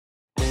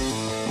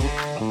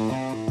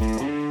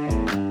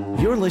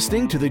You're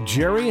listening to the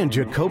Jerry and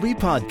Jacoby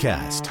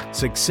Podcast,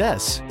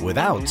 Success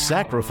Without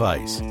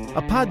Sacrifice,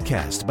 a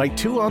podcast by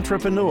two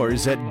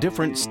entrepreneurs at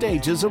different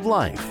stages of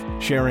life,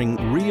 sharing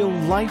real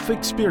life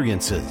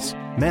experiences,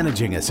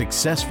 managing a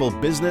successful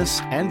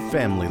business and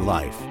family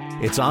life.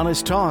 It's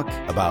honest talk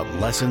about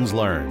lessons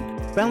learned,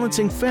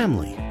 balancing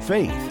family,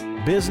 faith,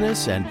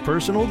 business, and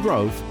personal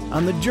growth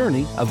on the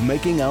journey of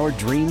making our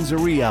dreams a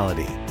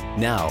reality.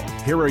 Now,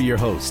 here are your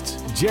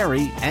hosts,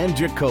 Jerry and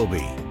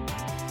Jacoby.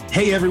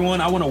 Hey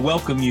everyone, I want to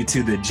welcome you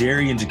to the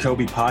Jerry and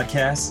Jacoby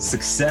Podcast,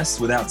 Success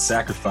Without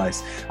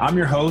Sacrifice. I'm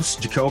your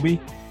host, Jacoby,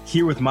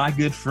 here with my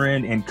good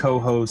friend and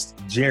co-host,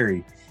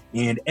 Jerry.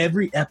 And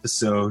every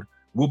episode,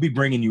 we'll be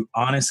bringing you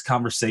honest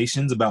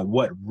conversations about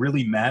what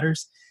really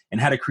matters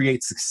and how to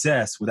create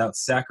success without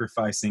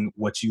sacrificing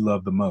what you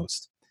love the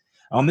most.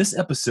 On this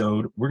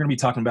episode, we're going to be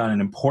talking about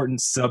an important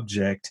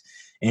subject,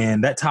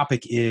 and that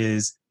topic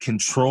is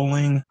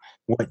controlling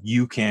what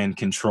you can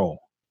control.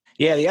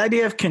 Yeah, the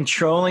idea of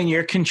controlling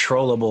your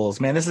controllables.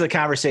 Man, this is a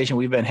conversation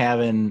we've been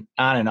having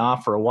on and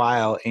off for a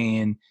while.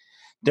 And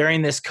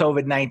during this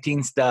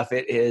COVID-19 stuff,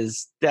 it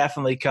has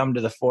definitely come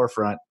to the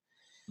forefront.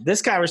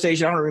 This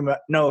conversation, I don't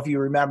know if you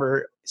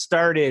remember,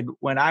 started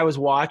when I was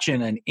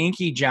watching an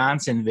Inky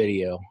Johnson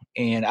video.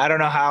 And I don't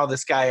know how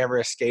this guy ever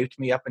escaped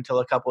me up until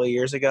a couple of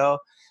years ago.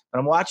 But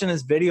I'm watching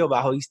this video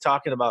about how he's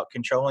talking about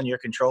controlling your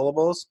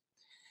controllables.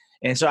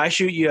 And so I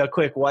shoot you a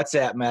quick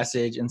WhatsApp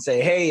message and say,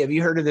 hey, have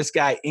you heard of this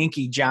guy,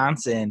 Inky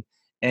Johnson?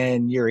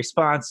 And your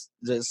response,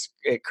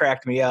 it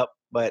cracked me up.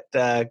 But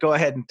go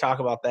ahead and talk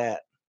about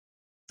that.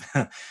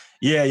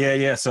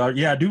 Yeah. So,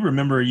 I do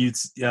remember you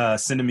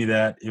sending me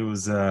that. It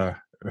was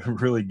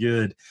really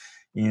good.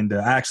 And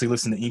I actually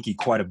listened to Inky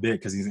quite a bit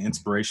because he's an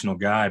inspirational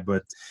guy.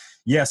 But,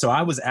 yeah, so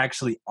I was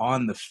actually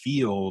on the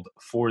field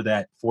for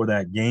that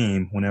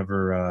game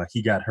whenever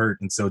he got hurt.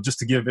 And so just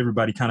to give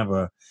everybody kind of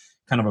a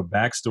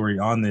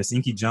backstory on this,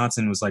 Inky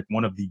Johnson was like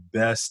one of the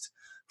best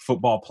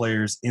football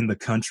players in the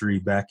country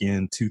back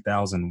in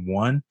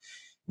 2001.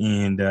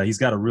 And he's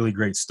got a really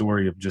great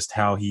story of just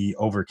how he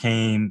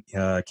overcame,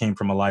 came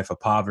from a life of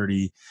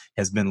poverty,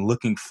 has been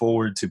looking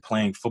forward to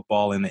playing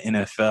football in the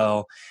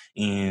NFL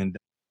and,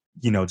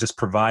 just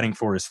providing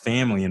for his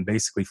family and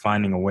basically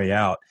finding a way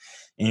out.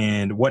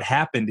 And what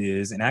happened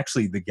is, and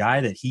actually the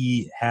guy that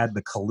he had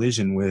the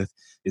collision with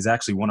is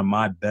actually one of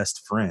my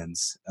best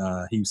friends.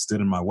 He stood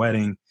in my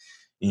wedding.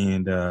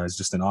 And is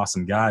just an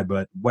awesome guy.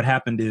 But what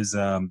happened is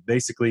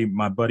basically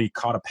my buddy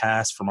caught a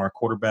pass from our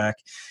quarterback,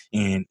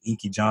 and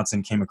Inky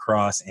Johnson came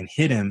across and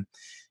hit him.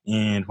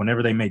 And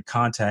whenever they made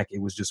contact,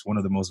 it was just one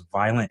of the most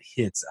violent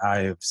hits I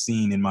have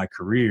seen in my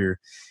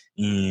career.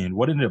 And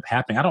what ended up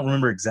happening, I don't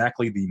remember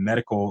exactly the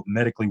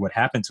medically what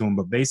happened to him,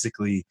 but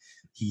basically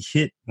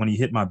when he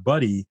hit my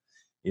buddy,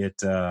 it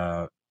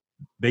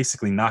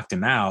basically knocked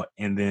him out,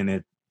 and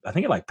then I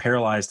think it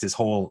paralyzed his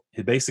whole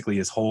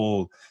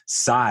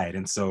side.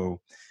 And so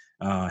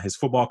his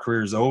football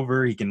career is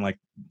over. He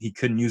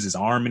couldn't use his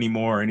arm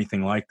anymore or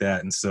anything like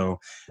that. And so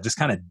just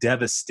kind of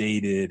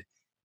devastated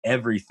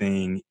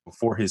everything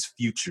for his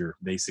future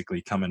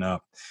basically coming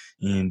up.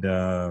 And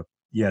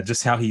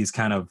just how he's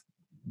kind of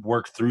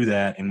worked through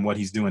that and what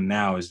he's doing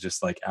now is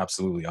just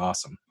absolutely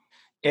awesome.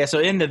 Yeah. So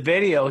in the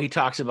video, he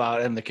talks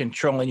about, and the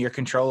controlling your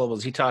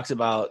controllables, he talks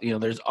about,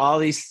 there's all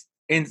these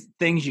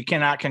things you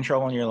cannot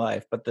control in your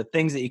life, but the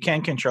things that you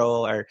can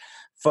control are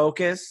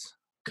focus,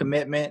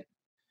 commitment,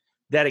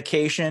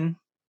 dedication,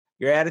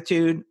 your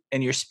attitude,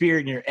 and your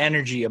spirit and your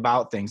energy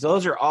about things.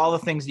 Those are all the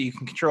things that you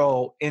can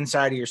control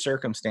inside of your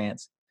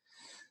circumstance.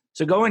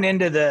 So going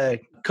into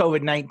the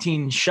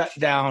COVID-19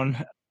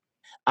 shutdown,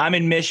 I'm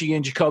in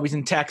Michigan, Jacoby's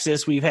in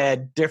Texas. We've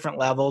had different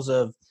levels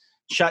of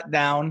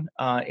shutdown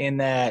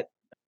in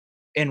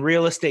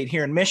real estate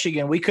here in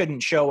Michigan. We couldn't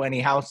show any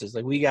houses.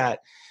 We got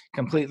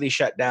completely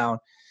shut down.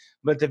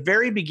 But at the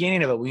very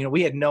beginning of it,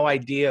 we had no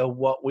idea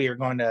what we were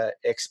going to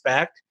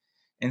expect.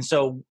 And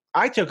so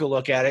I took a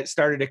look at it,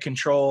 started to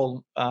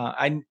control.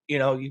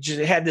 You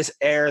just had this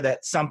air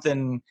that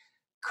something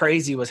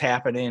crazy was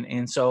happening.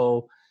 And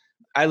so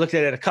I looked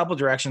at it a couple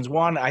directions.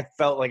 One, I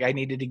felt like I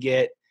needed to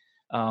get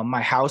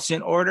my house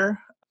in order,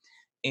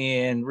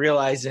 and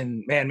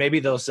realizing, man, maybe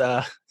those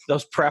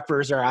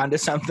preppers are onto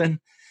something.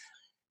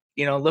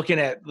 Looking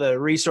at the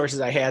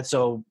resources I had.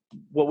 So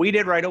what we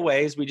did right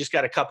away is we just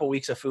got a couple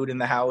weeks of food in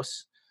the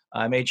house.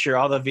 I made sure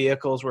all the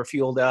vehicles were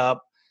fueled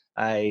up.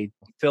 I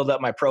filled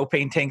up my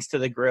propane tanks to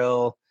the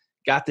grill,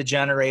 got the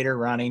generator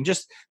running,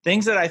 just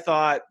things that I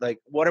thought,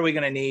 what are we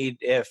going to need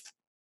if,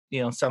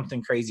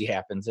 something crazy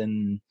happens?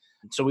 And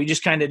so we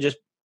just kind of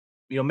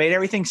made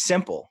everything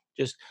simple.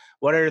 Just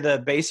what are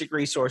the basic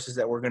resources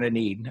that we're going to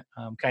need?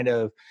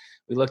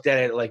 We looked at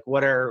it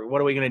what are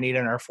we going to need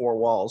in our four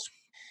walls?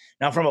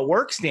 Now, from a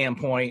work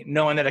standpoint,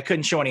 knowing that I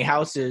couldn't show any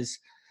houses,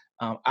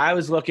 I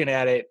was looking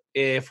at it,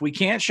 if we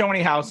can't show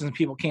any houses and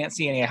people can't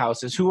see any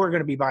houses, who are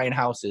going to be buying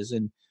houses?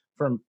 And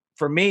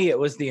for me, it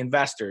was the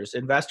investors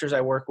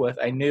I work with,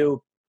 I knew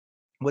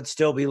would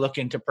still be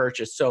looking to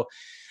purchase. So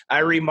I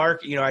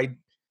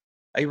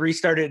I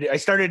started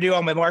to do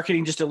all my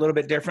marketing just a little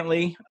bit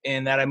differently,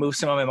 in that I moved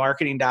some of my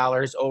marketing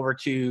dollars over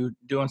to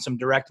doing some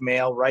direct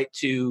mail right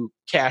to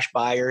cash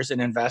buyers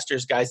and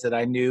investors, guys that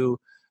I knew,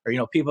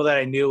 or, people that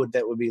I knew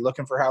that would be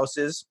looking for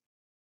houses.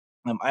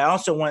 I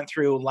also went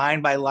through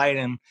line by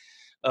line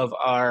of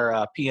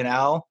our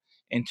P&L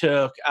and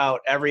took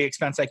out every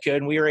expense I could.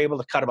 And we were able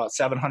to cut about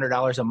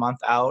 $700 a month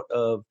out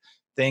of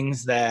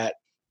things that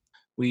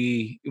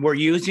we were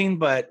using,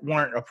 but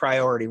weren't a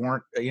priority,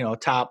 weren't, a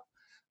top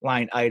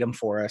line item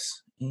for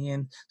us.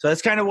 And so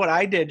that's kind of what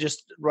I did,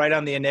 just right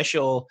on the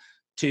initial,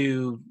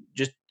 to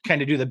just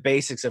kind of do the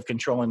basics of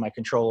controlling my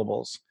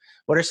controllables.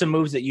 What are some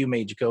moves that you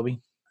made,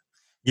 Jacoby?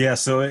 Yeah,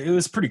 so it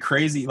was pretty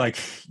crazy. Like,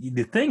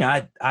 the thing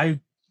I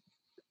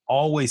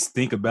always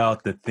think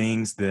about the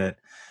things that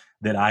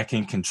I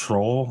can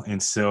control.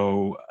 And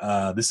so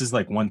this is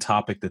like one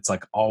topic that's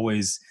like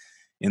always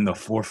in the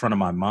forefront of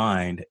my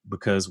mind,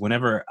 because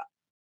whenever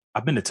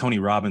I've been to Tony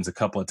Robbins a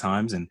couple of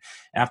times, and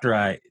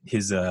after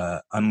his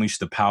Unleash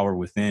the Power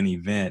Within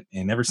event,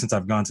 and ever since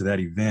I've gone to that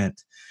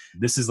event,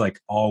 this is like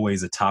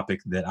always a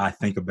topic that I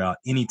think about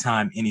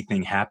anytime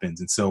anything happens.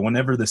 And so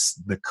whenever the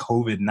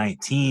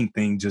COVID-19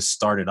 thing just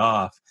started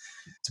off,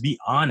 to be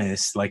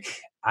honest,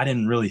 like, I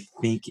didn't really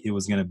think it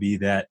was going to be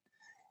that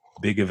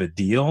big of a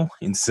deal.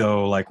 And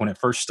so, like, when it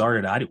first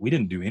started, we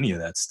didn't do any of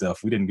that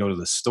stuff. We didn't go to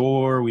the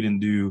store. We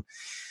didn't do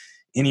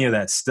any of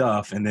that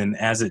stuff. And then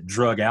as it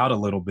drug out a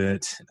little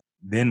bit,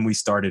 then we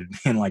started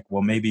being like,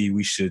 well, maybe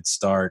we should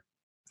start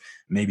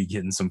maybe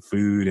getting some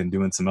food and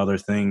doing some other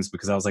things,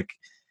 because I was like,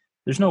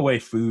 there's no way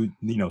food,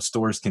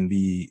 stores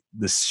the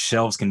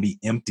shelves can be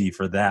empty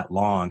for that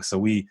long. So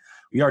we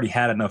already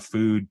had enough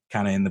food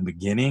kind of in the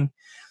beginning.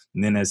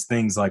 And then as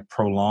things like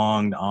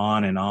prolonged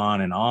on and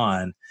on and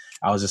on,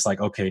 I was just like,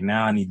 okay,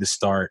 now I need to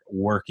start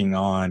working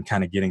on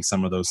kind of getting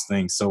some of those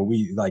things. So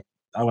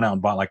I went out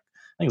and bought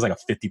I think it was like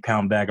a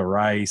 50-pound bag of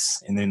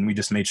rice. And then we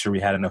just made sure we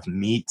had enough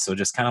meat. So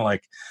just kind of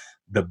like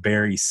the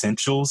bare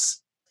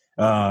essentials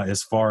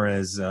as far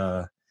as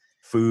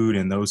food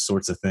and those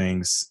sorts of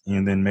things.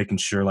 And then making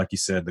sure, like you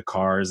said, the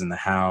cars and the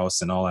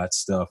house and all that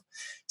stuff.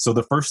 So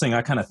the first thing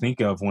I kind of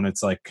think of when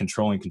it's like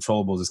controlling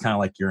controllables is kind of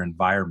like your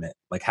environment.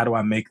 Like, how do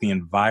I make the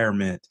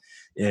environment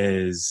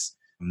as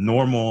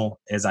normal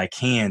as I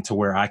can to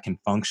where I can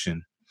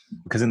function?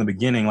 Because in the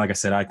beginning, like I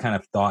said, I kind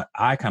of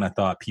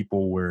thought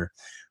people were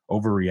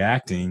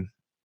overreacting.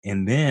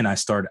 And then I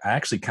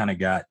actually kind of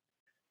got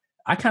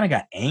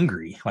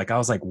angry. Like, I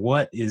was like,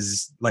 what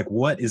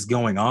is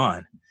going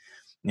on?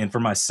 And for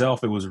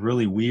myself, it was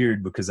really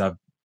weird, because I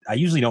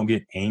usually don't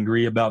get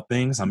angry about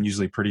things. I'm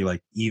usually pretty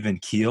like even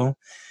keel,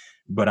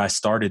 but I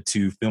started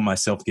to feel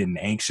myself getting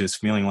anxious,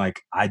 feeling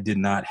like I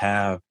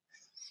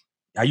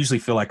usually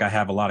feel like I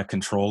have a lot of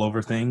control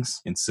over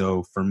things. And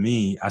so for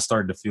me, I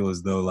started to feel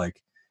as though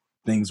like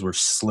things were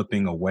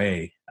slipping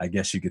away, I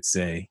guess you could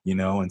say,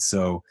 And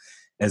so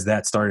as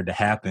that started to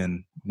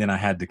happen, then I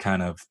had to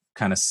kind of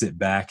sit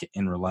back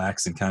and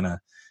relax and kind of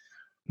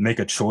make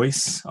a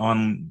choice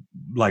on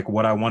like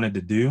what I wanted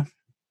to do.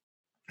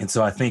 And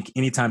so I think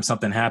anytime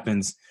something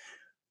happens,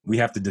 we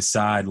have to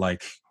decide,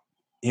 like,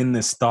 in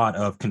this thought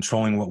of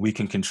controlling what we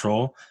can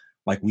control,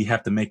 like, we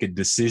have to make a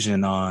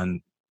decision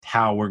on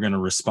how we're going to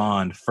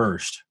respond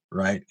first.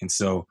 Right. And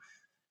so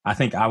I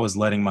think I was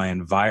letting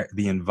the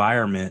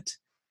environment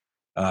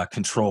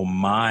control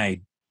my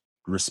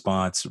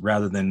response,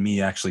 rather than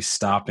me actually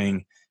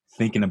stopping,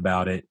 thinking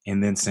about it,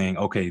 and then saying,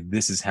 okay,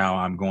 this is how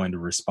I'm going to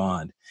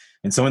respond.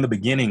 And so in the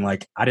beginning,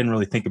 like, I didn't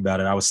really think about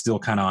it. I was still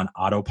kind of on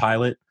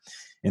autopilot.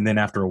 And then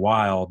after a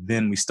while,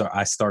 then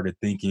I started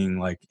thinking,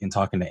 like, in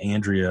talking to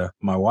Andrea,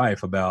 my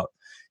wife, about,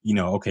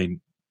 okay,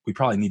 we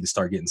probably need to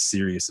start getting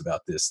serious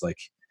about this. Like,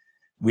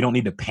 we don't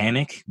need to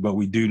panic, but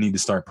we do need to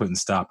start putting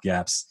stop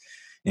gaps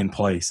in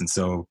place. And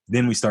so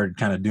then we started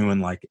kind of doing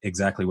like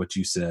exactly what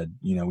you said.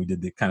 We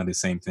did the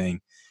same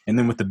thing. And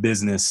then with the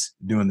business,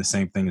 doing the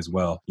same thing as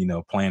well,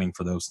 planning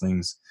for those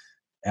things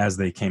as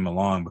they came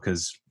along,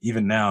 because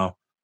even now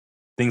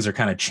things are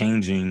kind of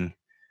changing.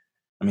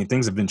 I mean,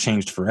 things have been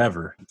changed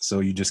forever. So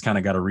you just kind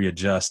of got to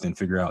readjust and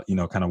figure out,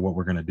 kind of what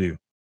we're going to do.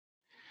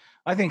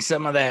 I think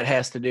some of that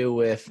has to do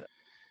with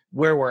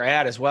where we're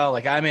at as well.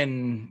 Like, I'm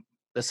in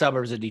the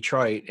suburbs of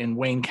Detroit, in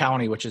Wayne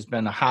County, which has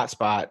been a hot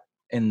spot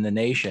in the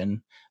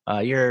nation.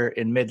 You're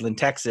in Midland,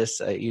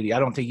 Texas. I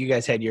don't think you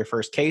guys had your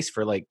first case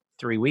for like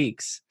 3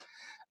 weeks.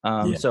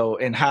 So,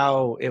 and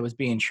how it was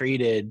being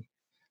treated,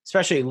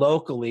 especially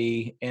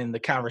locally, and the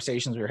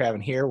conversations we were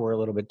having here were a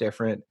little bit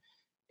different,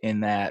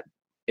 in that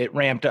it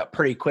ramped up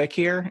pretty quick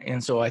here.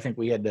 And so I think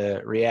we had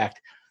to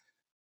react.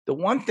 The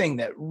one thing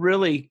that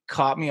really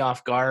caught me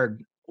off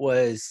guard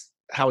was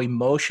how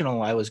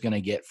emotional I was going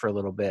to get for a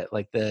little bit,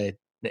 like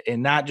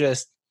and not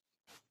just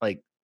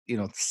like,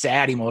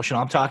 sad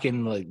emotional. I'm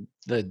talking like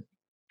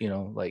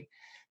like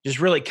just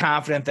really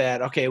confident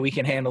that, okay, we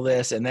can handle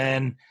this. And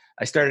then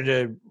I started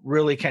to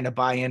really kind of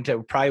buy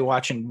into probably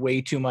watching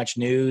way too much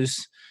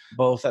news,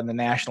 both on the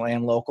national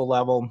and local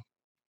level.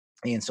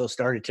 And so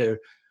started to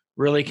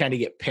really kind of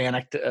get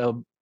panicked.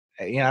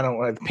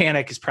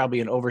 Panic is probably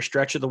an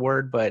overstretch of the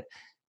word, but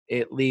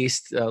at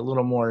least a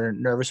little more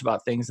nervous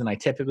about things than I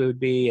typically would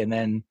be. And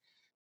then,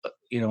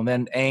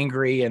 then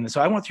angry. And so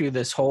I went through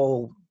this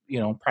whole,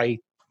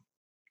 probably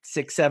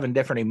 6-7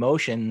 different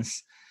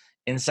emotions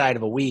inside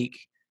of a week.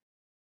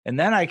 And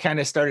then I kind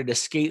of started to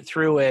skate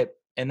through it.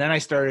 And then I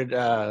started,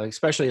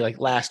 especially like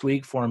last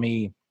week for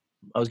me,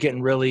 I was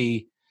getting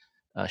really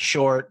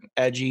short,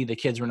 edgy. The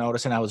kids were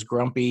noticing I was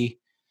grumpy,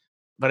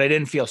 but I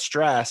didn't feel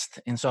stressed.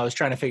 And so I was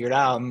trying to figure it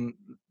out and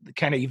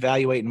kind of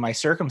evaluating my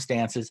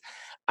circumstances.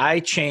 I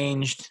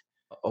changed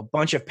a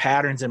bunch of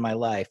patterns in my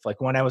life, like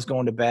when I was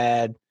going to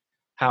bed,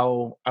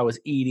 how I was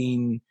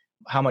eating,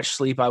 how much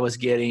sleep I was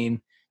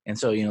getting. And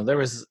so, there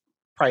was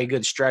probably a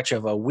good stretch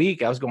of a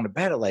week. I was going to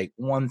bed at like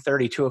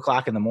 1:30, 2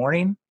 o'clock in the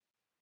morning,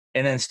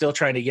 and then still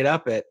trying to get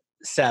up at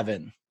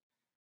 7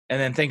 and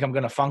then think I'm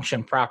going to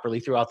function properly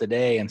throughout the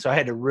day. And so I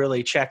had to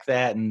really check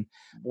that and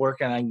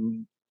work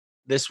on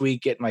this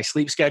week, get my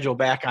sleep schedule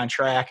back on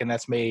track. And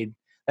that's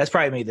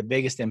probably made the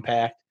biggest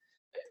impact.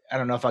 I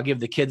don't know if I'll give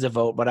the kids a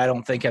vote, but I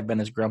don't think I've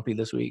been as grumpy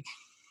this week.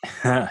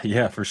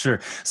 Yeah, for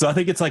sure. So I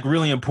think it's like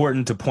really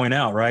important to point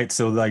out, right?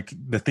 So like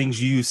the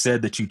things you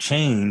said that you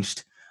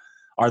changed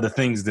are the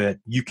things that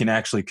you can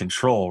actually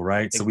control,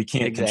 right? So we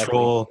can't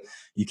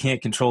you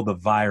can't control the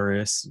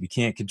virus. You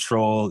can't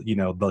control,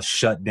 the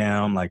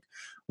shutdown, like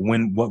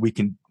what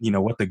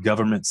the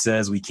government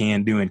says we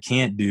can do and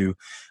can't do.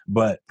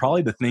 But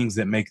probably the things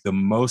that make the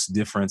most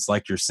difference,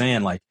 like you're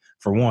saying, like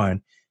for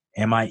one,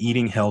 am I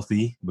eating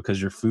healthy?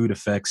 Because your food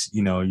affects,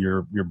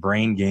 your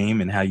brain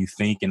game and how you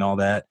think and all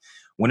that.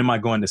 When am I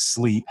going to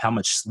sleep? How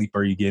much sleep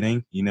are you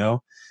getting?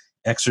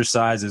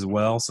 Exercise as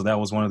well. So that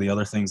was one of the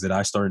other things that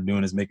I started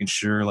doing, is making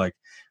sure like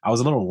I was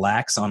a little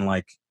lax on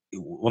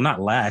not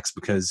lax,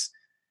 because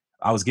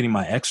I was getting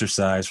my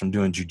exercise from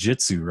doing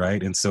jujitsu,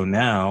 right? And so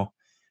now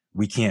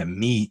we can't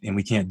meet and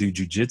we can't do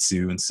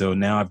jujitsu. And so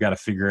now I've got to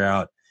figure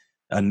out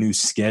a new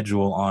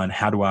schedule on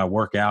how do I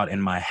work out in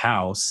my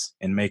house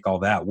and make all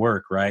that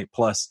work, right?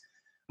 Plus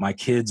my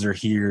kids are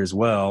here as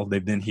well.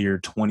 They've been here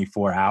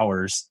 24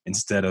 hours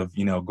instead of,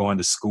 going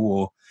to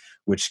school,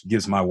 which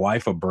gives my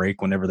wife a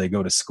break whenever they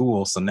go to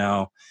school. So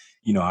now,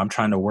 I'm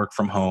trying to work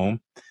from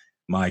home.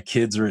 My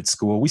kids are at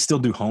school. We still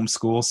do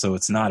homeschool, so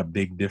it's not a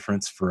big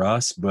difference for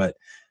us, but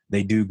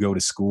they do go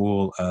to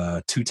school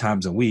 2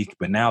 times a week.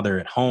 But now they're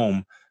at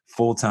home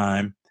full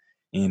time,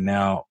 and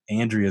now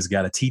Andrea's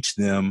got to teach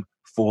them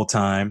full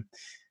time.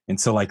 And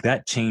so like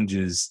that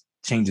changes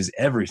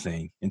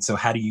everything. And so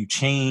how do you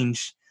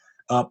change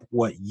up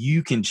what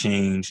you can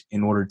change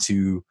in order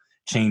to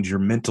change your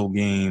mental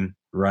game,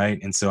 right?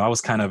 And so I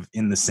was kind of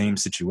in the same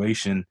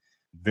situation,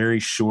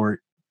 very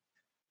short,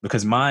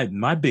 because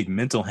my big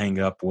mental hang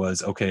up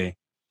was, okay,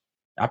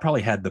 I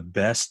probably had the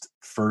best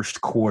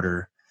first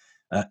quarter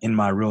in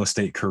my real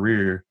estate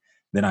career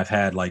than I've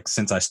had like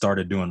since I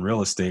started doing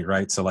real estate,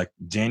 right? So like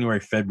January,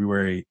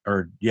 February,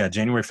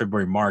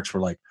 March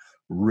were like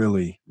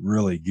really,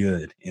 really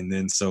good. And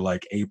then so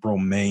like April,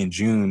 May, and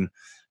June,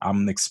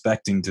 I'm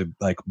expecting to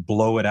like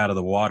blow it out of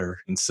the water.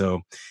 And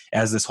so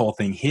as this whole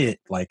thing hit,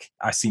 like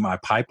I see my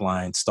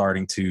pipeline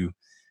starting to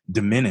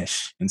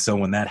diminish. And so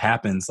when that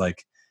happens,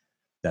 like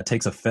that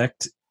takes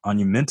effect on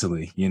you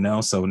mentally,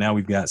 So now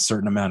we've got a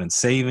certain amount in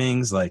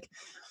savings. Like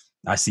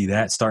I see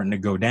that starting to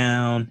go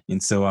down.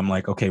 And so I'm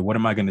like, okay, what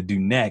am I going to do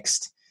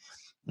next?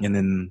 And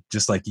then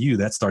just like you,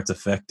 that starts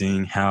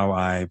affecting how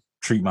I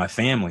treat my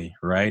family,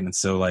 right? And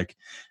so like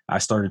I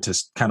started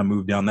to kind of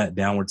move down that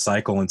downward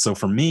cycle. And so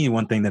for me,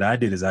 one thing that I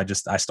did is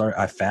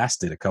I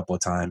fasted a couple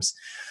of times,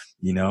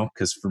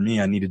 because for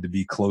me, I needed to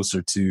be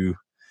closer to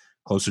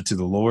the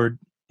Lord.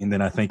 And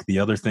then I think the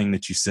other thing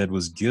that you said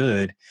was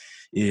good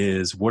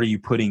is, what are you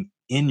putting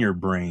in your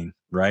brain,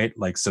 right?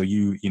 Like, so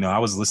I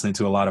was listening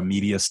to a lot of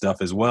media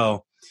stuff as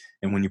well.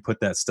 And when you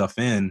put that stuff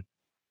in,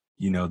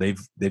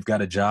 they've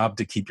got a job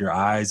to keep your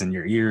eyes and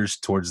your ears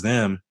towards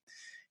them.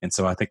 And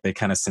so I think they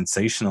kind of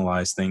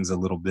sensationalize things a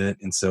little bit.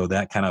 And so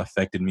that kind of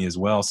affected me as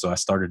well. So I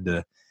started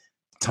to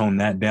tone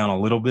that down a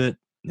little bit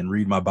and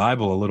read my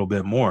Bible a little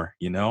bit more,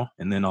 and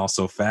then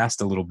also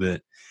fast a little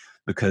bit,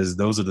 because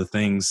those are the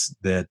things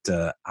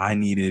that I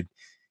needed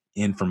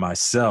in for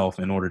myself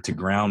in order to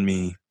ground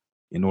me,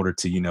 in order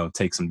to,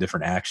 take some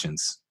different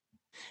actions.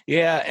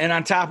 Yeah. And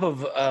on top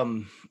of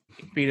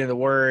being in the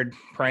Word,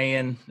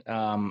 praying,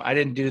 I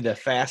didn't do the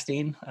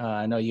fasting.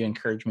 I know you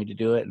encouraged me to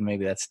do it, and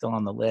maybe that's still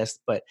on the list.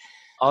 But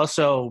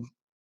also,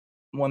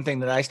 one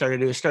thing that I started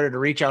to do is started to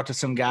reach out to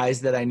some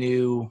guys that I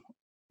knew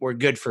were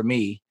good for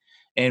me,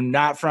 and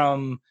not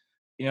from,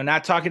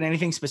 not talking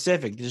anything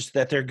specific, just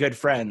that they're good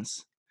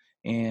friends,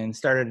 and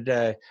started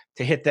to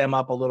hit them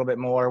up a little bit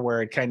more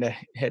where it kind of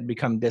had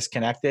become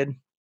disconnected.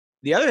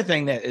 The other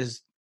thing that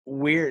is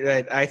weird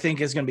that I think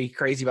is going to be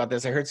crazy about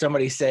this, I heard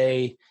somebody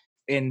say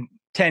in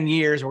 10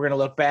 years, we're going to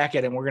look back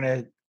at it and we're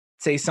going to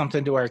say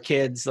something to our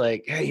kids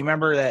like, hey, you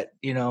remember that,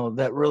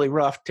 that really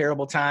rough,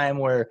 terrible time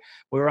where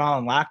we were all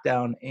in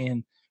lockdown?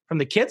 And from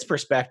the kids'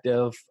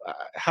 perspective,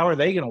 how are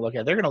they going to look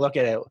at it? They're going to look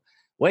at it,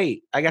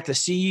 wait, I got to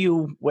see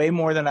you way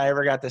more than I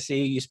ever got to see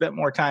you. You spent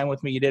more time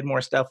with me. You did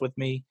more stuff with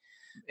me.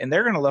 And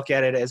they're going to look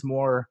at it as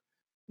more,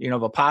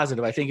 of a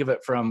positive. I think of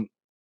it from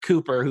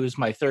Cooper, who's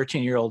my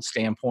 13-year-old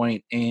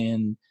standpoint.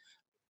 And,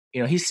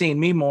 he's seen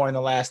me more in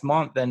the last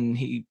month than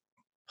he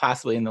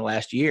possibly in the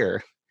last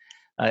year,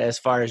 as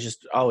far as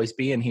just always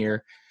being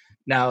here.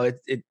 Now,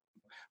 it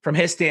from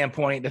his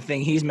standpoint, the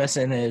thing he's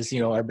missing is,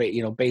 our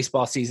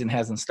baseball season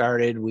hasn't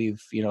started.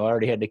 We've,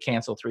 already had to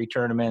cancel 3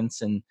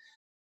 tournaments, and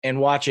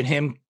watching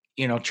him,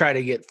 try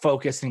to get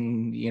focused.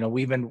 And,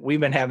 we've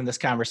been having this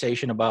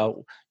conversation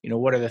about,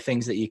 what are the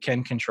things that you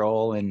can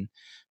control, and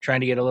trying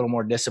to get a little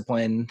more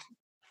disciplined.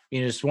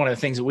 Just one of the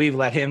things that we've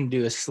let him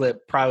do is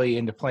slip probably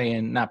into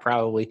playing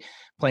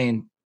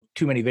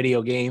too many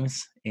video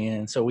games.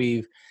 And so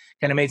we've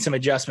kind of made some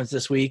adjustments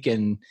this week,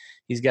 and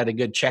he's got a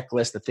good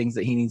checklist of things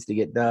that he needs to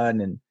get done.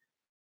 And,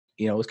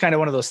 it was kind of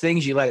one of those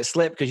things you let it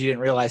slip because you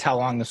didn't realize how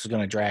long this was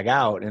going to drag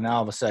out. And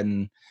all of a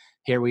sudden,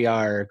 here we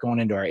are going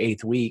into our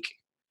 8th week.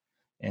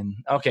 And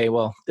okay,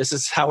 well, this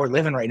is how we're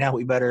living right now.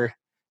 We better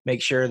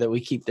make sure that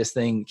we keep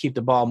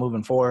the ball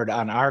moving forward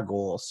on our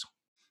goals.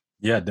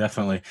 Yeah,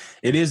 definitely.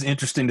 It is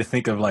interesting to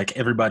think of like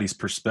everybody's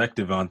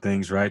perspective on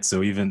things, right?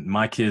 So even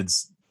my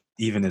kids,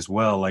 even as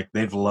well, like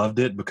they've loved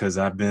it because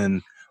I've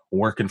been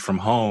working from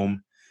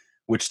home,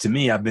 which to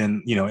me, I've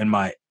been, in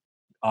my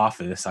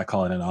office. I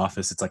call it an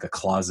office. It's like a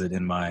closet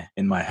in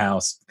my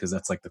house because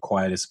that's like the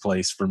quietest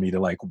place for me to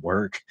like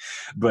work.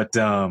 But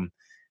and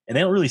they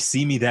don't really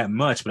see me that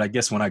much. But I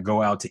guess when I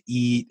go out to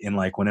eat, and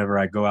like whenever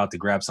I go out to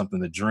grab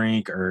something to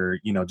drink, or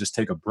just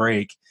take a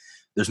break,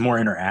 there's more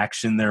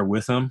interaction there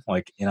with them.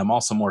 Like, and I'm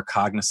also more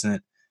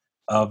cognizant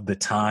of the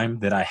time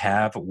that I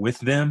have with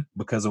them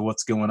because of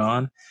what's going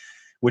on,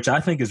 which I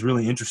think is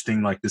really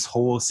interesting. Like this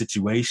whole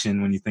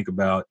situation, when you think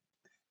about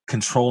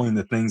controlling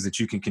the things that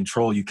you can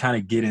control, you kind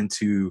of get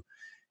into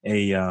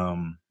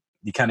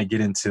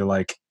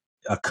like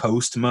a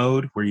coast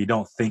mode where you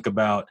don't think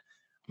about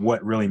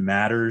what really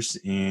matters.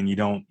 And you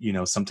don't,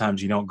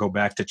 sometimes you don't go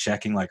back to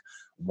checking like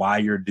why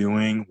you're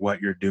doing what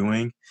you're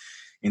doing.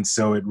 And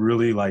so it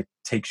really like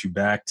takes you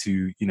back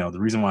to, the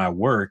reason why I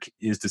work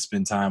is to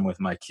spend time with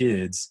my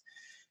kids.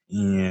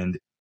 And,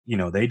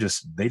 they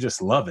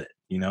just love it.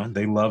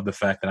 They love the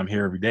fact that I'm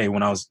here every day.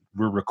 When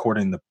we're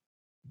recording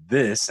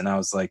this, and I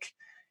was like,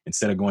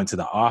 instead of going to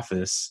the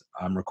office,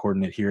 I'm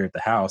recording it here at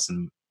the house.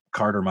 And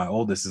Carter, my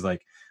oldest, is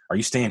like, "Are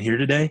you staying here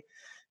today?"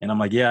 And I'm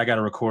like, "Yeah, I got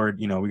to record,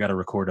 we got to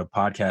record a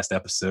podcast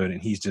episode."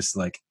 And he's just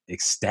like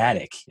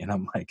ecstatic. And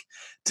I'm like,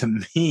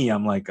 to me,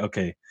 I'm like,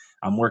 okay,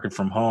 I'm working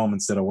from home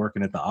instead of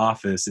working at the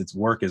office. It's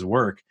work is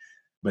work.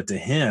 But to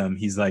him,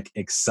 he's like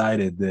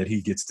excited that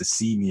he gets to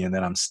see me and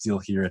that I'm still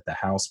here at the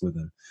house with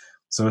him.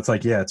 So it's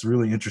like, yeah, it's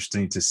really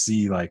interesting to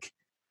see like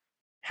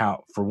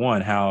how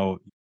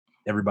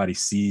everybody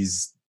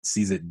sees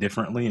it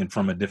differently and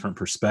from a different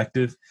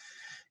perspective.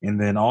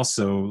 And then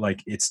also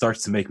like it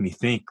starts to make me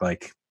think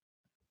like,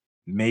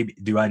 maybe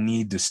do I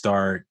need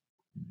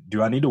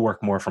to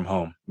work more from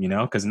home,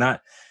 because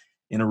not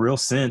in a real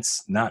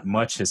sense, not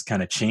much has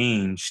kind of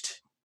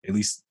changed, at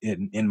least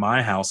in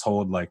my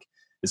household. Like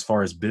as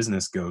far as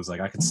business goes, like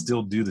I could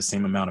still do the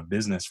same amount of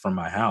business from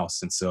my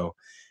house. And so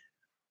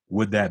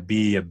would that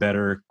be a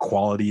better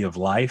quality of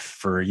life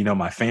for,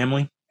 my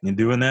family in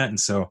doing that? And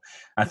so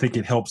I think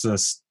it helps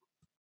us,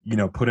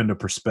 put into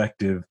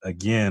perspective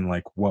again,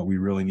 like what we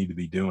really need to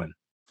be doing.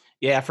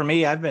 Yeah. For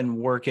me, I've been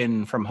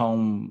working from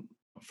home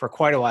for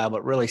quite a while,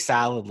 but really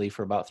solidly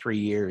for about 3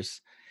 years.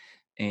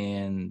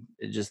 And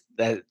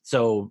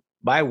so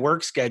my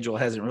work schedule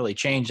hasn't really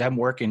changed. I'm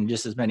working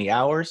just as many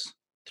hours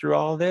through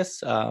all of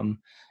this,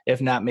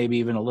 if not maybe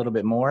even a little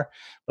bit more.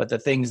 But the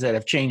things that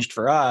have changed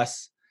for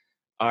us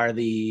are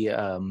the,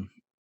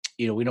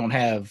 we don't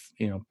have,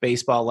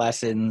 baseball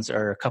lessons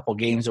or a couple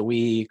games a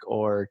week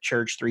or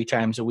church 3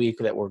 times a week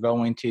that we're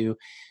going to.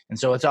 And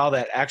so it's all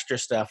that extra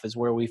stuff is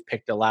where we've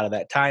picked a lot of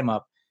that time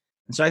up.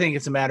 And so I think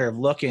it's a matter of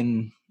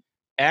looking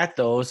at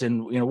those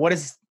and,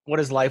 what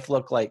does life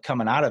look like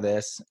coming out of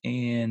this?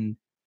 And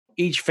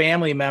each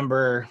family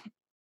member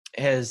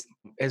has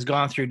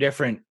gone through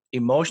different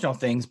emotional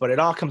things, but it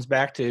all comes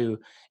back to,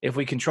 if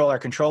we control our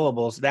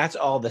controllables, that's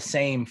all the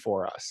same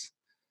for us.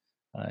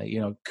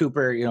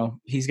 Cooper,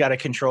 he's got to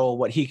control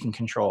what he can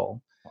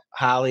control.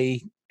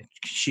 Holly,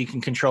 she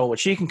can control what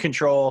she can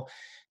control,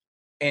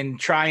 and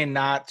trying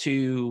not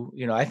to,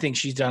 I think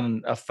she's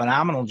done a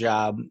phenomenal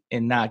job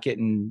in not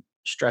getting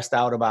stressed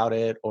out about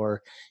it.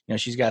 Or,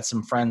 she's got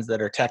some friends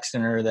that are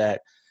texting her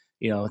that,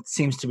 it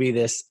seems to be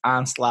this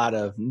onslaught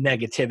of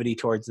negativity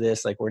towards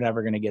this. Like, we're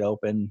never going to get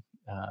open.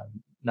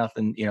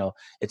 Nothing,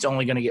 it's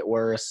only going to get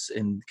worse,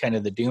 and kind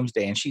of the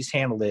doomsday. And she's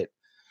handled it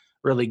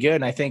really good.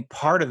 And I think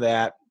part of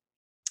that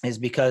is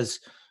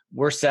because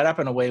we're set up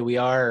in a way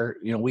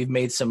we've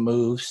made some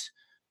moves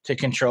to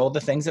control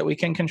the things that we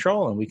can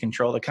control, and we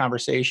control the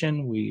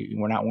conversation.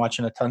 We're not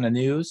watching a ton of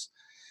news.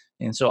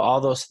 And so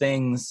all those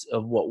things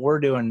of what we're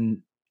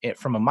doing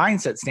from a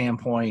mindset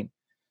standpoint,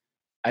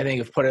 I think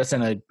have put us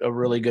in a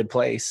really good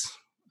place.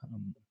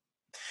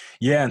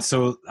 Yeah. And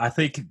so I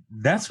think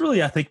that's really,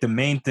 the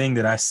main thing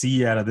that I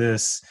see out of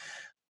this.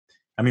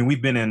 I mean,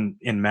 we've been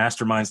in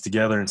masterminds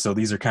together, and so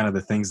these are kind of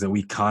the things that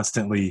we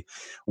constantly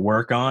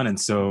work on. And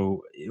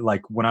so,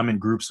 like when I'm in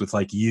groups with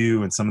like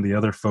you and some of the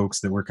other folks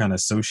that we're kind of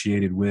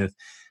associated with,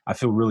 I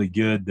feel really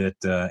good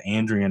that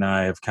Andrea and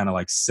I have kind of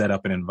like set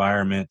up an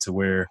environment to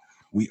where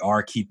we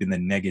are keeping the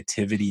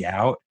negativity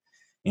out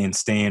and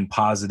staying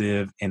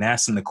positive and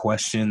asking the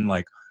question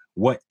like,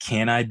 what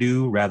can I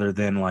do, rather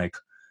than like,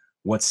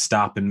 what's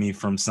stopping me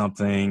from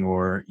something?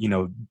 Or,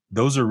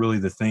 those are really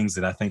the things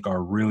that I think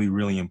are really,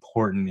 really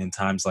important in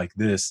times like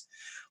this,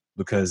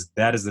 because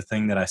that is the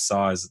thing that I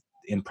saw is,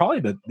 and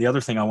probably the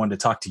other thing I wanted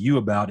to talk to you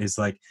about is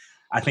like,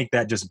 I think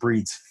that just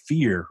breeds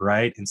fear,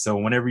 right? And so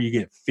whenever you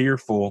get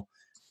fearful,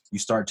 you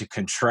start to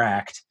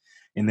contract.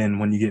 And then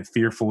when you get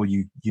fearful,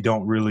 you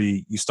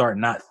start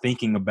not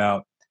thinking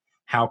about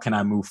how can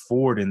I move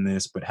forward in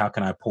this, but how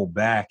can I pull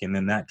back? And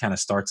then that kind of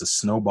starts a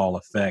snowball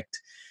effect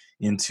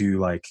into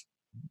like,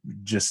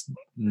 just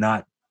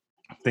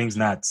things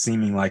not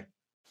seeming like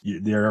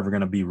they're ever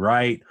going to be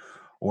right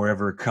or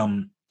ever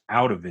come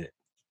out of it,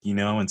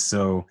 And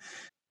so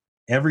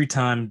every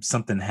time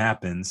something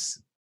happens,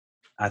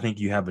 I think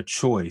you have a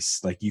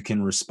choice. Like you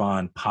can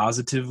respond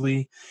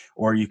positively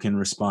or you can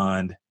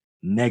respond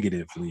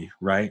negatively,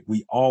 right?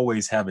 We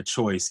always have a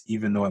choice,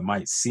 even though it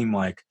might seem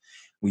like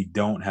we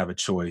don't have a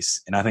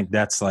choice. And I think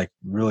that's like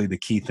really the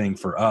key thing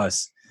for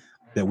us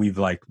that we've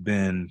like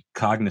been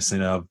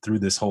cognizant of through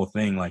this whole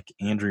thing. Like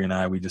Andrea and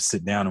I, we just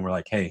sit down and we're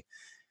like, hey,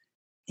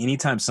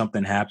 anytime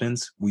something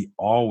happens, we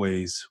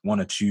always want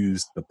to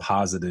choose the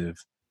positive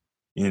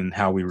in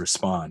how we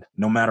respond,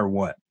 no matter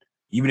what.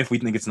 Even if we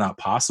think it's not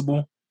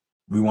possible,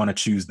 we want to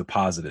choose the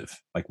positive.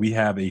 Like we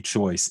have a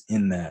choice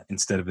in that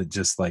instead of it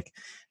just like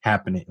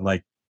happening,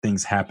 like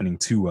things happening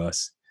to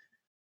us.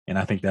 And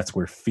I think that's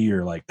where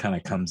fear like kind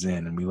of comes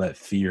in, and we let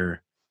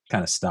fear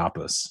kind of stop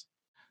us.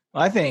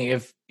 Well, I think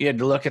if you had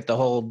to look at the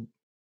whole,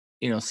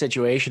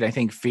 situation, I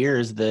think fear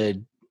is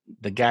the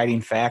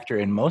guiding factor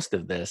in most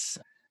of this.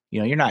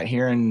 You're not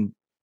hearing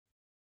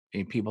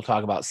people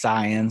talk about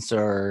science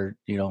or,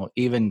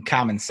 even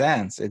common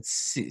sense.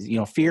 It's,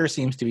 fear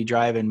seems to be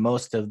driving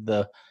most of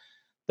the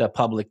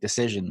public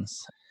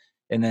decisions.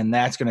 And then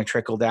that's going to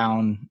trickle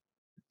down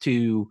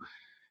to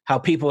how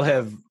people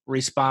have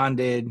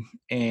responded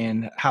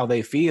and how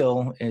they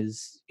feel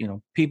is,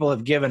 people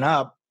have given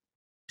up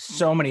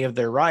so many of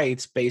their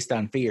rights based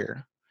on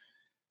fear.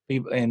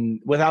 And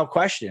without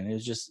question,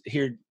 it's just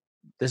here,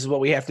 this is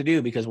what we have to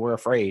do because we're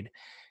afraid.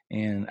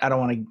 And I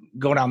don't want to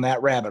go down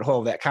that rabbit hole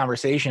of that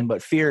conversation,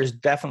 but fear is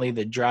definitely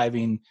the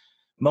driving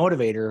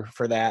motivator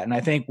for that. And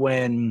I think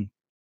when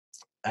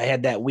I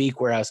had that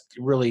week where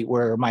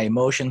where my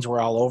emotions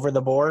were all over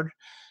the board,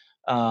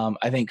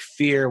 I think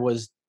fear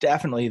was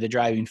definitely the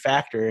driving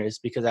factor, is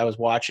because I was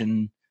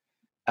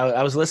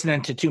I was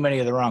listening to too many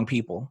of the wrong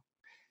people.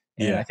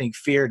 And I think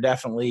fear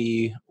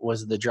definitely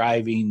was the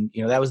driving,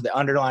 that was the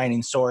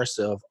underlying source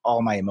of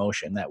all my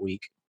emotion that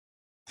week.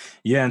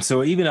 Yeah. And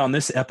so even on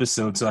this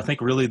episode, so I think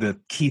really the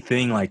key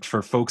thing, like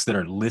for folks that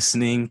are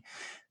listening,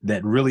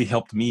 that really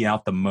helped me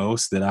out the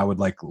most, that I would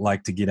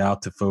like to get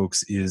out to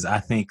folks, is I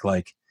think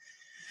like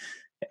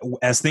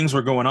as things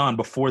were going on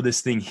before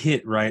this thing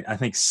hit, right? I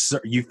think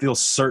you feel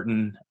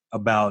certain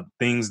about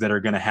things that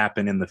are going to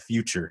happen in the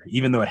future.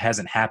 Even though it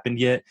hasn't happened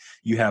yet,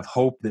 you have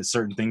hope that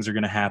certain things are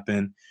going to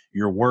happen.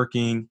 You're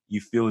working,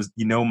 you feel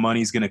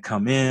money's going to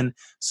come in.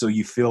 So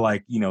you feel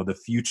like, the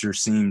future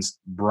seems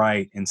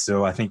bright. And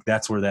so I think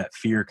that's where that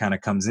fear kind of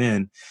comes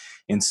in.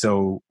 And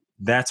so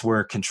that's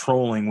where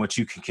controlling what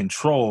you can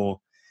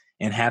control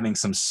and having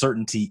some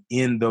certainty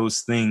in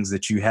those things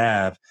that you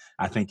have,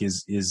 I think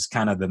is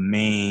kind of the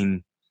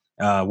main,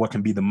 what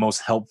can be the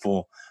most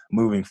helpful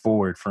moving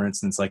forward. For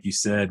instance, like you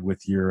said,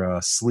 with your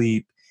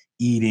sleep,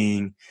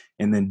 eating,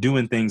 and then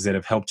doing things that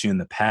have helped you in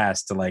the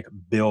past to like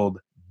build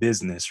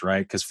business,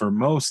 right? Because for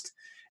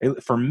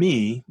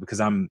me,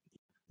 because I'm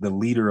the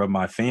leader of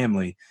my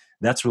family,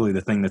 that's really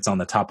the thing that's on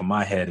the top of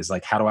my head, is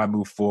like, how do I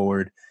move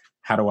forward?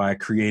 How do I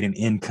create an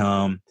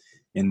income?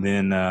 And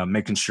then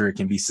making sure it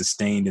can be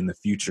sustained in the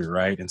future,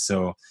 right? And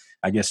so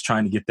I guess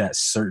trying to get that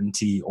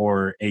certainty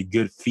or a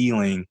good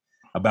feeling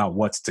about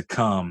what's to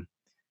come,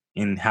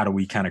 and how do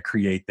we kind of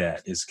create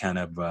that, is kind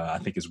of, I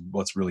think, is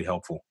what's really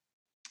helpful.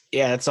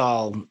 Yeah, it's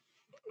all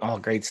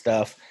great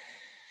stuff.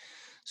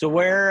 So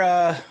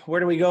where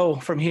do we go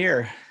from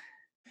here?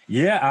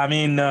 Yeah, I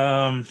mean,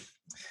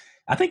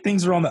 I think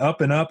things are on the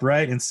up and up,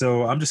 right? And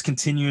so I'm just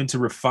continuing to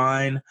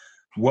refine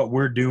what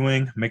we're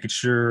doing, making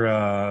sure,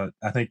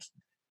 I think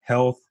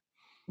health,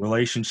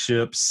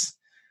 relationships,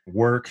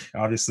 work,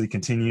 obviously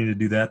continuing to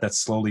do that. That's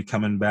slowly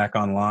coming back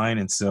online.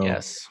 And so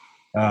yes.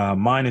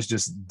 Mine is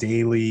just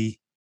daily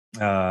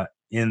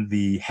in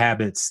the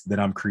habits that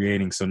I'm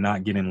creating. So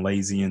not getting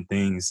lazy in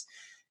things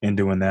and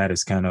doing that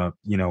is kind of,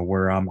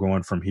 where I'm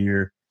going from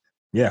here.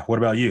 Yeah. What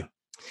about you?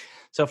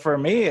 So for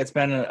me, it's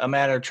been a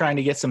matter of trying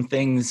to get some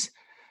things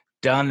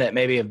done that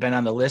maybe have been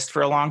on the list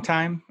for a long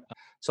time.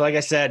 So like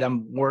I said,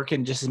 I'm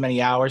working just as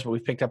many hours, but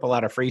we've picked up a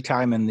lot of free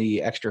time in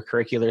the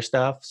extracurricular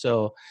stuff.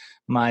 So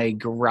my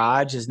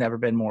garage has never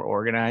been more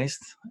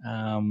organized.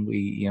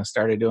 We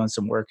started doing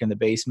some work in the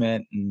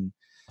basement and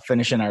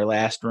finishing our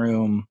last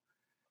room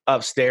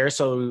upstairs.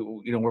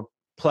 So, we're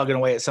plugging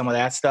away at some of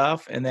that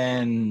stuff. And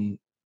then,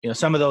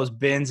 some of those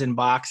bins and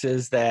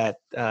boxes that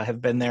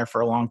have been there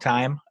for a long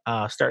time,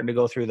 starting to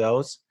go through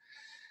those.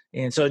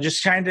 And so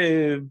just trying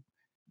to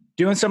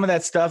doing some of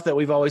that stuff that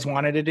we've always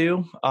wanted to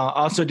do.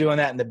 Also doing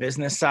that in the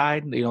business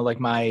side, like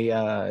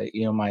my,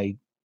 my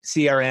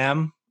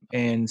CRM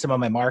and some of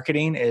my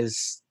marketing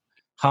is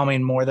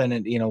humming more than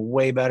it,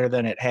 way better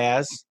than it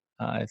has.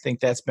 I think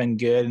that's been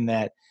good, and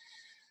that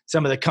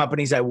some of the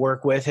companies I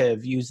work with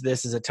have used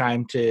this as a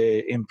time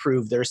to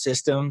improve their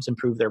systems,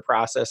 improve their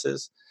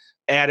processes.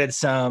 Added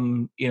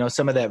some,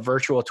 some of that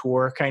virtual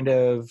tour kind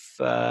of,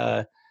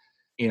 the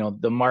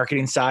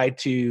marketing side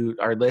to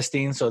our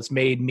listing. So it's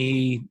made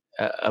me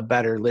a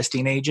better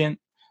listing agent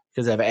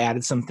because I've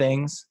added some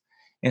things.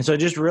 And so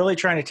just really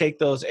trying to take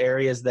those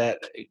areas that,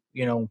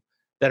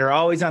 that are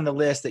always on the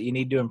list that you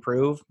need to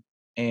improve,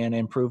 and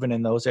improving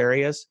in those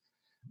areas.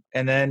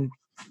 And then,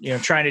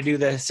 trying to do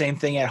the same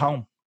thing at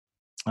home.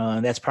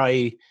 That's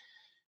probably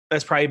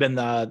been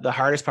the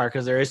hardest part,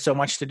 because there is so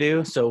much to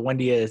do. So when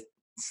do you,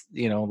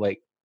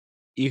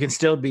 you can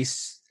still be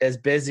as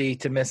busy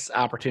to miss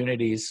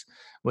opportunities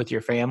with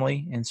your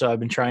family. And so I've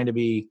been trying to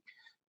be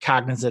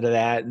cognizant of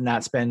that and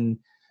not spend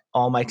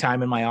all my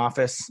time in my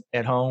office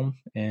at home,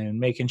 and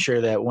making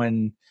sure that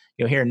when,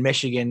 here in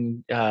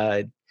Michigan,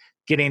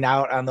 getting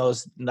out on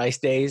those nice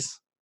days.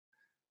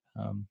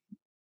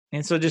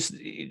 And so just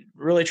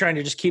really trying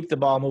to just keep the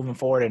ball moving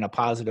forward in a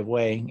positive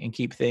way, and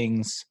keep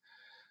things,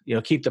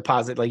 keep the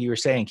positive, like you were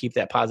saying, keep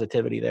that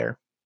positivity there.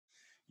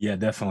 Yeah,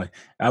 definitely.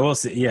 I will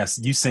say, yes,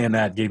 you saying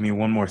that gave me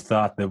one more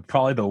thought.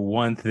 Probably the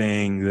one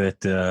thing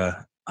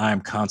that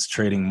I'm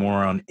concentrating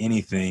more on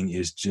anything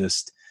is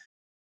just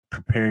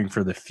preparing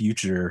for the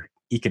future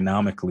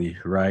economically,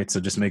 right?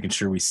 So just making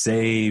sure we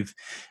save,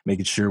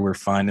 making sure we're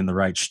finding the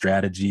right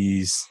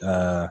strategies,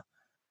 kind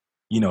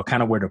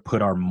of where to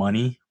put our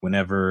money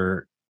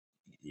whenever,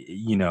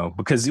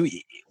 because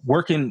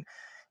working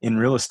in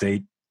real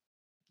estate,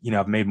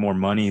 I've made more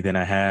money than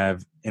I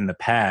have in the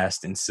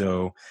past. And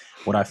so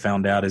what I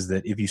found out is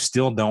that if you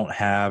still don't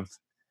have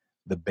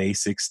the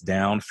basics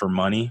down for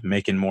money,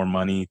 making more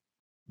money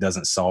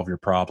doesn't solve your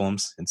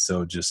problems. And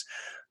so just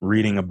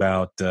reading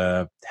about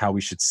how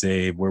we should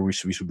save, where we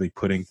should be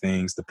putting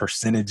things, the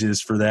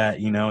percentages for that,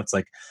 it's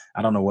like,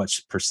 I don't know what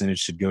percentage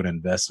should go to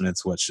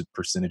investments, what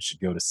percentage should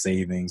go to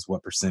savings,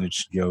 what percentage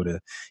should go to,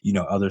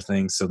 other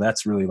things. So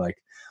that's really like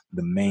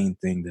the main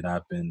thing that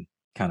I've been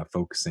kind of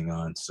focusing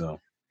on. So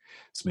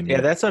it's been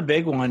good. That's a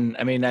big one.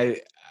 I mean,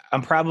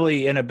 I'm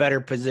probably in a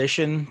better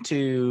position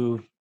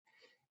to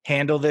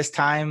handle this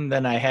time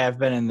than I have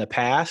been in the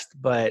past,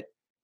 but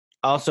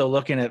also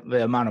looking at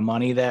the amount of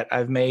money that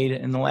I've made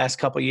in the last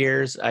couple of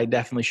years, I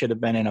definitely should have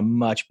been in a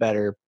much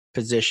better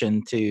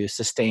position to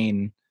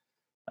sustain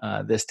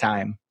this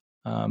time.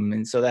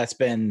 And so that's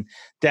been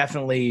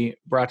definitely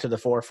brought to the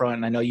forefront.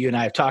 And I know you and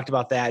I have talked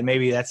about that.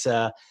 Maybe that's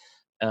an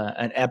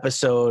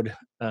episode,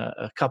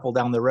 a couple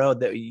down the road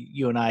that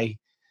you and I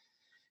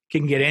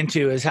can get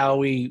into, is how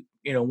we,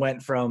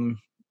 went from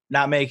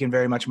not making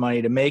very much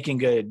money to making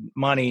good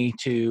money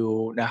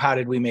to now how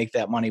did we make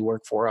that money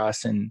work for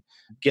us and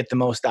get the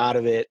most out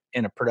of it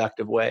in a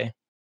productive way.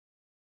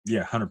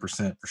 Yeah, 100%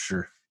 for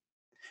sure.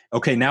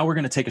 Okay, now we're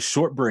going to take a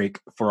short break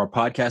for our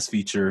podcast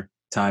feature,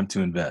 Time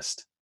to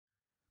Invest.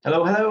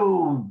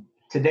 Hello.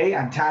 Today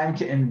on Time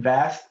to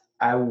Invest,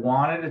 I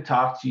wanted to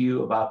talk to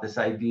you about this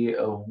idea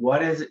of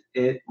what is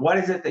it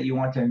that you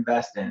want to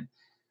invest in,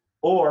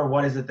 or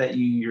what is it that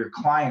your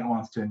client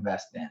wants to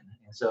invest in.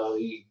 And so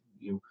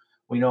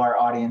we know our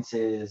audience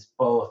is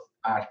both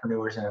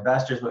entrepreneurs and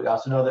investors, but we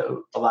also know that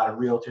a lot of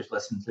realtors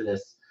listen to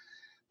this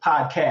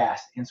podcast.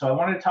 And so I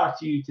wanted to talk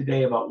to you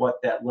today about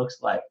what that looks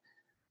like.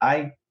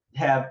 I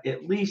have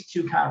at least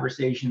 2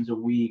 conversations a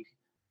week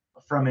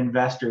from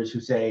investors who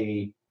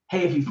say,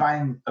 hey, if you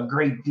find a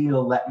great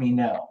deal, let me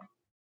know.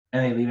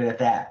 And they leave it at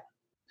that.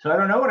 So I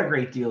don't know what a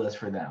great deal is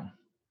for them.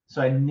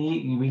 So we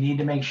need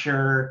to make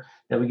sure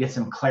that we get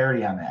some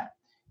clarity on that.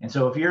 And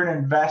so if you're an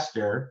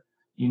investor,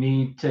 you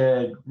need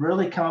to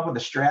really come up with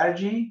a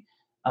strategy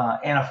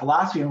and a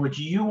philosophy in which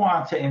you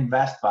want to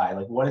invest by.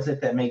 Like, what is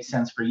it that makes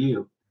sense for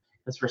you?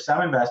 Because for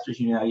some investors,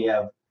 you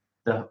have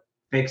the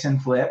fix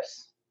and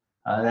flips.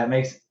 That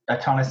makes a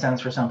ton of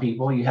sense for some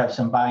people. You have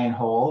some buy and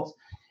holds.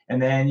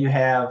 And then you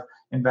have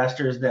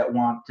investors that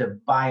want to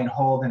buy and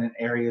hold in an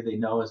area they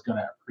know is going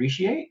to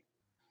appreciate.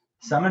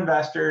 Some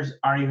investors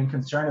aren't even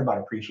concerned about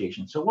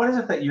appreciation. So what is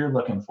it that you're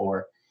looking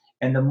for?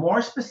 And the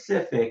more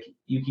specific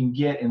you can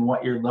get in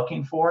what you're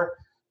looking for,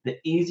 the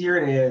easier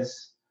it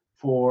is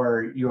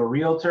for your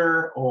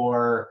realtor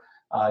or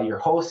your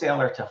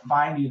wholesaler to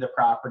find you the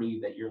property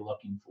that you're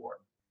looking for.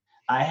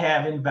 I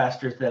have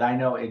investors that I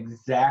know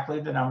exactly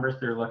the numbers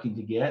they're looking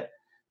to get.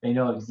 They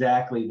know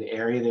exactly the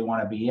area they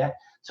want to be at.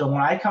 So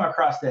when I come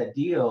across that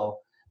deal,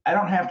 I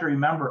don't have to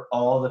remember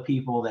all the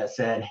people that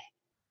said,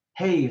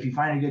 hey, if you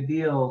find a good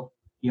deal,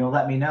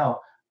 let me know.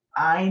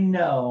 I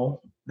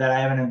know that I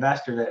have an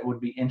investor that would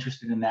be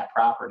interested in that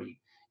property.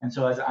 And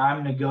so as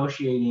I'm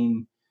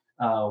negotiating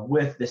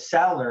with the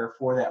seller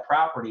for that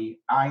property,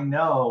 I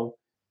know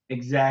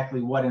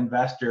exactly what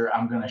investor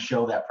I'm going to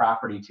show that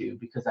property to,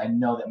 because I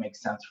know that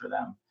makes sense for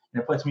them.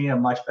 And it puts me in a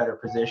much better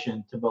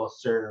position to both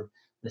serve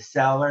the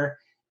seller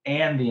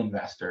and the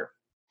investor.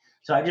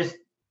 So I just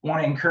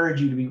want to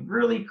encourage you to be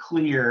really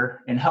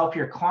clear and help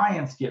your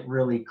clients get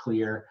really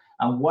clear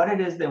on what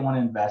it is they want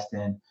to invest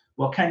in,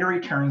 what kind of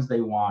returns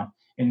they want,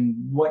 and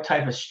what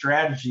type of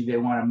strategy they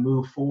want to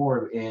move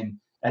forward in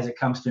as it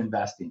comes to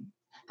investing.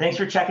 Thanks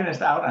for checking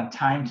us out on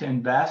Time to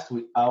Invest.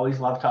 We always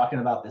love talking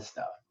about this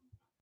stuff.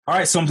 All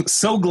right, so I'm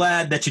so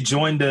glad that you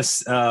joined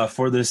us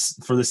for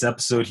this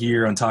episode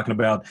here on talking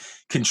about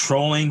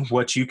controlling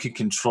what you can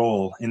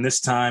control. In this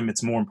time,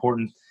 it's more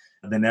important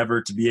than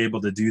ever to be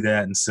able to do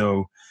that. And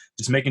so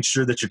just making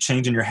sure that you're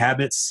changing your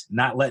habits,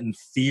 not letting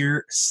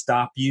fear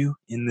stop you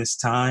in this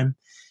time.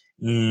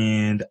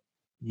 And,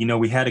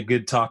 we had a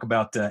good talk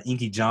about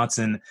Inky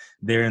Johnson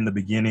there in the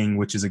beginning,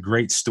 which is a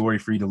great story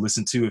for you to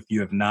listen to if you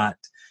have not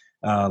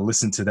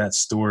listened to that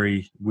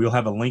story. We'll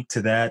have a link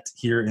to that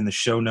here in the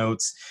show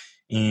notes.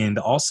 And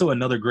also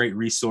another great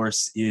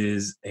resource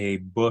is a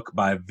book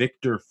by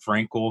Viktor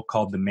Frankl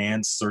called The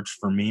Man's Search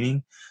for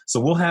Meaning. So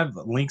we'll have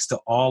links to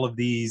all of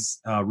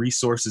these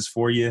resources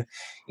for you.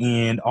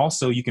 And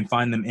also you can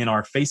find them in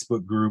our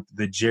Facebook group,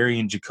 the Jerry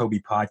and Jacoby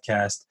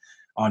Podcast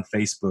on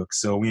Facebook.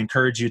 So we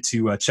encourage you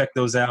to check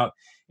those out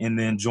and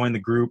then join the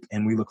group.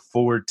 And we look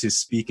forward to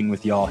speaking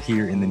with y'all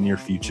here in the near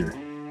future.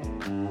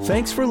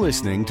 Thanks for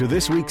listening to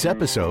this week's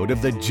episode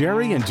of the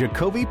Jerry and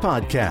Jacoby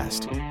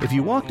Podcast. If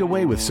you walked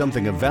away with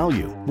something of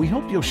value, we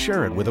hope you'll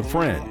share it with a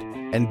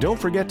friend. And don't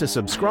forget to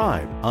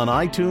subscribe on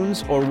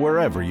iTunes or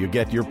wherever you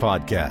get your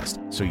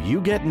podcast so you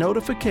get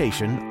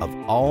notification of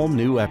all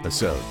new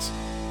episodes.